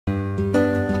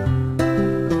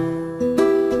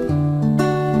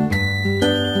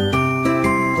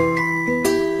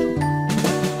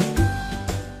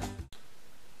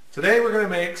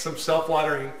make some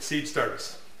self-watering seed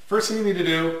starters. First thing you need to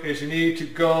do is you need to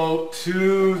go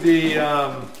to the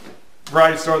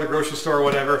variety store, the grocery store, or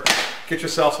whatever, get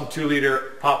yourself some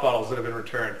 2-liter pop bottles that have been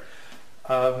returned.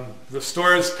 The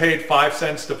stores paid 5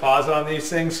 cents deposit on these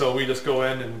things, so we just go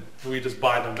in and we just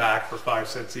buy them back for 5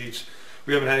 cents each.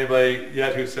 We haven't had anybody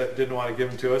yet who said didn't want to give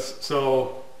them to us.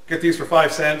 So get these for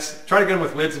 5 cents. Try to get them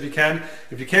with lids if you can.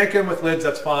 If you can't get them with lids,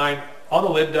 that's fine. All the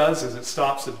lid does is it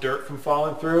stops the dirt from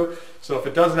falling through. So if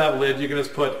it doesn't have a lid, you can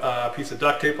just put a piece of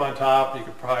duct tape on top. You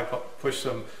could probably push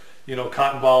some,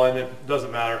 cotton ball in it. It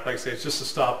doesn't matter. Like I say, it's just to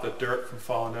stop the dirt from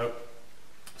falling out.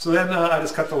 So then I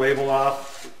just cut the label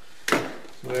off.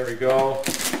 So there we go.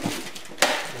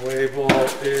 The label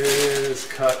is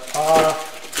cut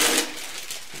off.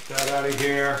 Get that out of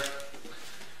here.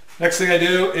 Next thing I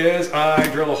do is I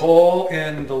drill a hole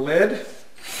in the lid.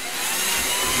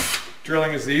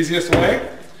 Drilling is the easiest way.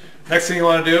 Next thing you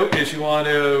want to do is you want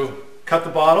to cut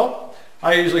the bottle.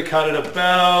 I usually cut it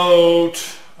about,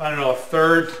 I don't know,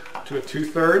 1/3 to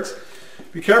 2/3.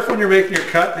 Be careful when you're making your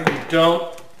cut that you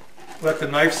don't let the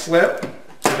knife slip.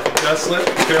 And if it does slip,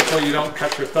 be careful you don't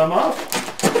cut your thumb off,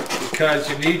 because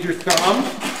you need your thumb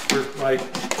for, like,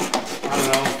 I don't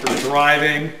know, for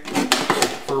driving,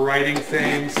 for writing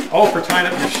things. Oh, for tying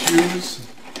up your shoes,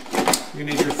 you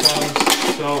need your thumb.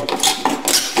 So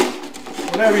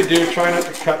whatever you do, try not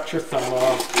to cut your thumb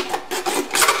off.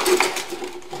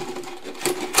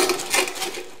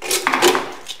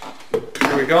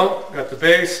 There we go. Got the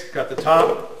base, got the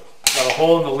top, got a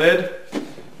hole in the lid.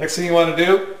 Next thing you want to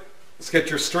do is get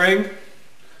your string.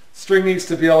 String needs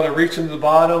to be able to reach into the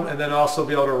bottom and then also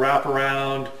be able to wrap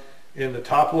around in the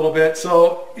top a little bit.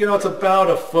 So, it's about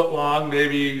 1 foot long,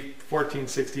 maybe 14,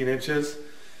 16 inches.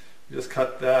 You just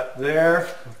cut that there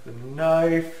with the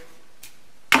knife.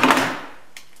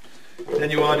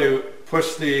 Then you want to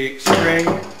push the string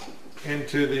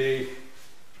into the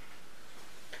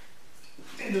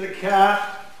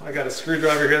cap. I got a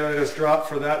screwdriver here that I just dropped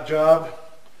for that job.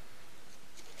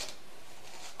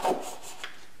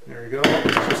 There we go.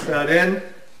 Push that in.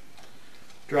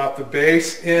 Drop the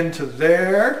base into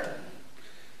there.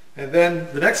 And then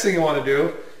the next thing you want to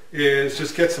do is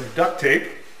just get some duct tape,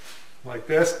 like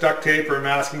this, duct tape or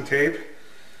masking tape.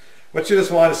 What you just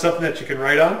want is something that you can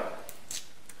write on.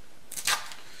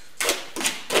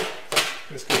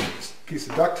 Just get a piece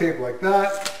of duct tape like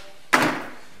that.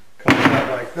 Cut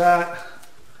that like that.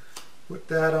 Put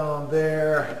that on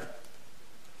there.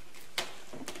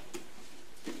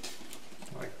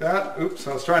 Like that. Oops,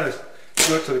 I was trying to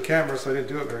do it to the camera, so I didn't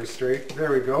do it very straight.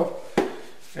 There we go.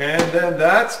 And then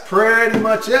that's pretty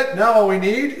much it. Now all we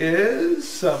need is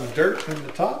some dirt in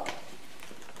the top.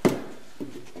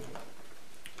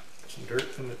 Some dirt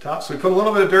in the top. So we put a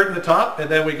little bit of dirt in the top, and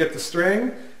then we get the string,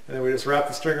 and then we just wrap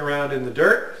the string around in the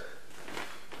dirt.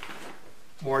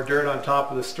 More dirt on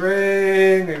top of the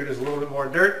string, maybe just a little bit more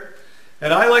dirt.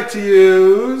 And I like to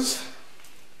use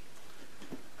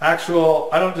I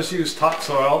don't just use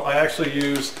topsoil, I actually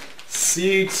use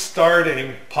seed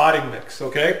starting potting mix,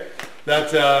 okay?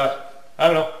 That, I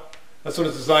don't know, that's what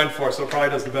it's designed for, so it probably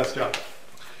does the best job.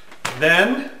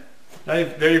 Then,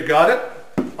 there you've got it.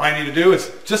 All I need to do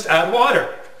is just add water.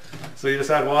 So you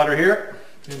just add water here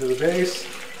into the base.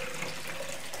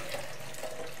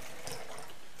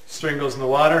 String goes in the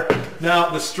water. Now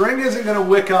the string isn't going to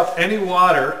wick up any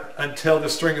water until the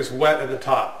string is wet at the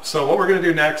top. So what we're going to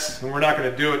do next, and we're not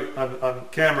going to do it on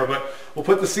camera, but we'll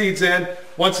put the seeds in.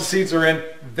 Once the seeds are in,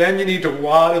 then you need to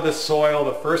water the soil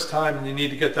the first time, and you need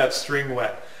to get that string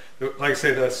wet. Like I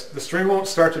say, the string won't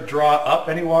start to draw up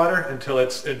any water until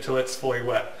it's fully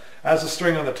wet. As the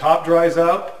string on the top dries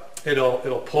out,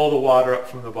 it'll pull the water up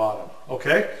from the bottom.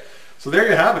 Okay, so there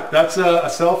you have it. That's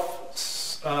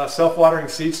a self-watering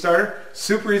seed starter.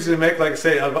 Super easy to make. Like I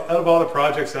say, out of all the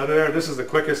projects out there, this is the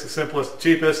quickest, the simplest, the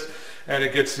cheapest, and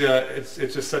it gets it's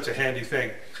just such a handy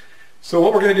thing. So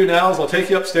what we're going to do now is I'll take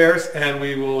you upstairs and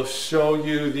we will show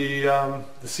you the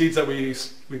seeds that we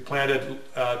planted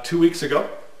 2 weeks ago,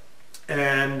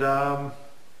 and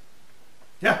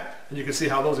yeah, and you can see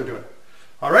how those are doing.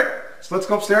 All right, so let's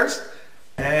go upstairs.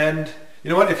 And you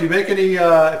know what? If you make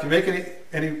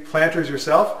any planters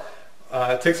yourself,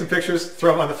 take some pictures,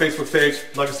 throw them on the Facebook page.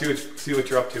 Love to see what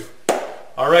you're up to.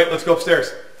 All right, let's go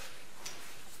upstairs.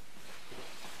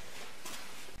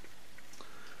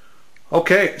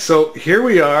 Okay, so here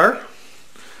we are.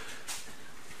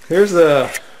 Here's the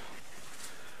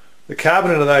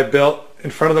cabinet that I built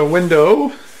in front of the window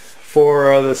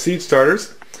for the seed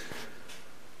starters.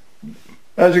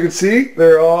 As you can see,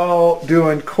 they're all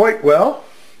doing quite well.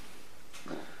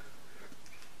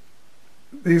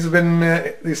 These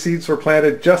seeds were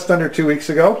planted just under 2 weeks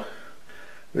ago.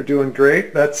 They're doing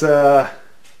great. That's yellow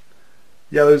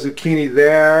zucchini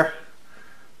there.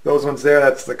 Those ones there,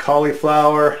 that's the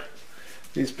cauliflower.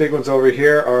 These big ones over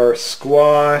here are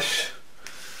squash.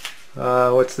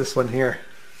 What's this one here?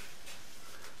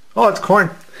 Oh, it's corn.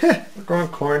 We're growing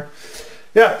corn.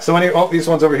 Yeah, so these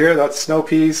ones over here, that's snow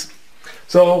peas.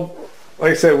 So,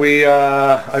 like I said,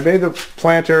 I made the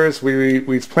planters,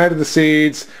 we planted the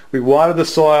seeds, we watered the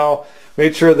soil,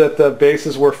 made sure that the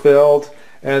bases were filled,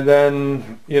 and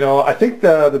then, I think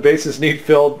the bases need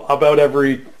filled about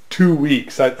every 2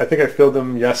 weeks. I think I filled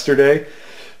them yesterday.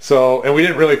 So, and we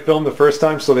didn't really fill them the first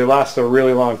time, so they last a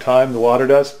really long time, the water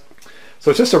does.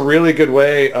 So it's just a really good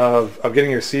way of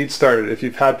getting your seeds started. If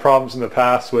you've had problems in the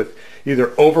past with either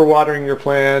overwatering your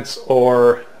plants,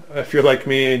 or if you're like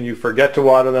me and you forget to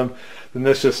water them, then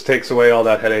this just takes away all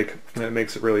that headache, and it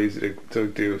makes it really easy to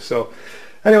do. So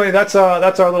anyway, that's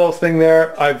our little thing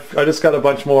there. I just got a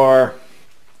bunch more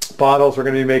bottles. We're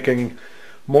going to be making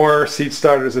more seed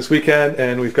starters this weekend,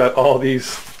 and we've got all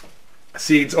these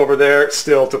seeds over there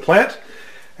still to plant,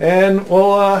 and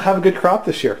we'll have a good crop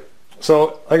this year.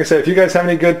 So like I said, if you guys have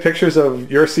any good pictures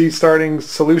of your seed starting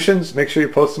solutions, make sure you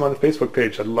post them on the Facebook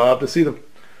page. I'd love to see them.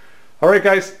 All right,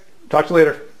 guys, talk to you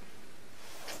later.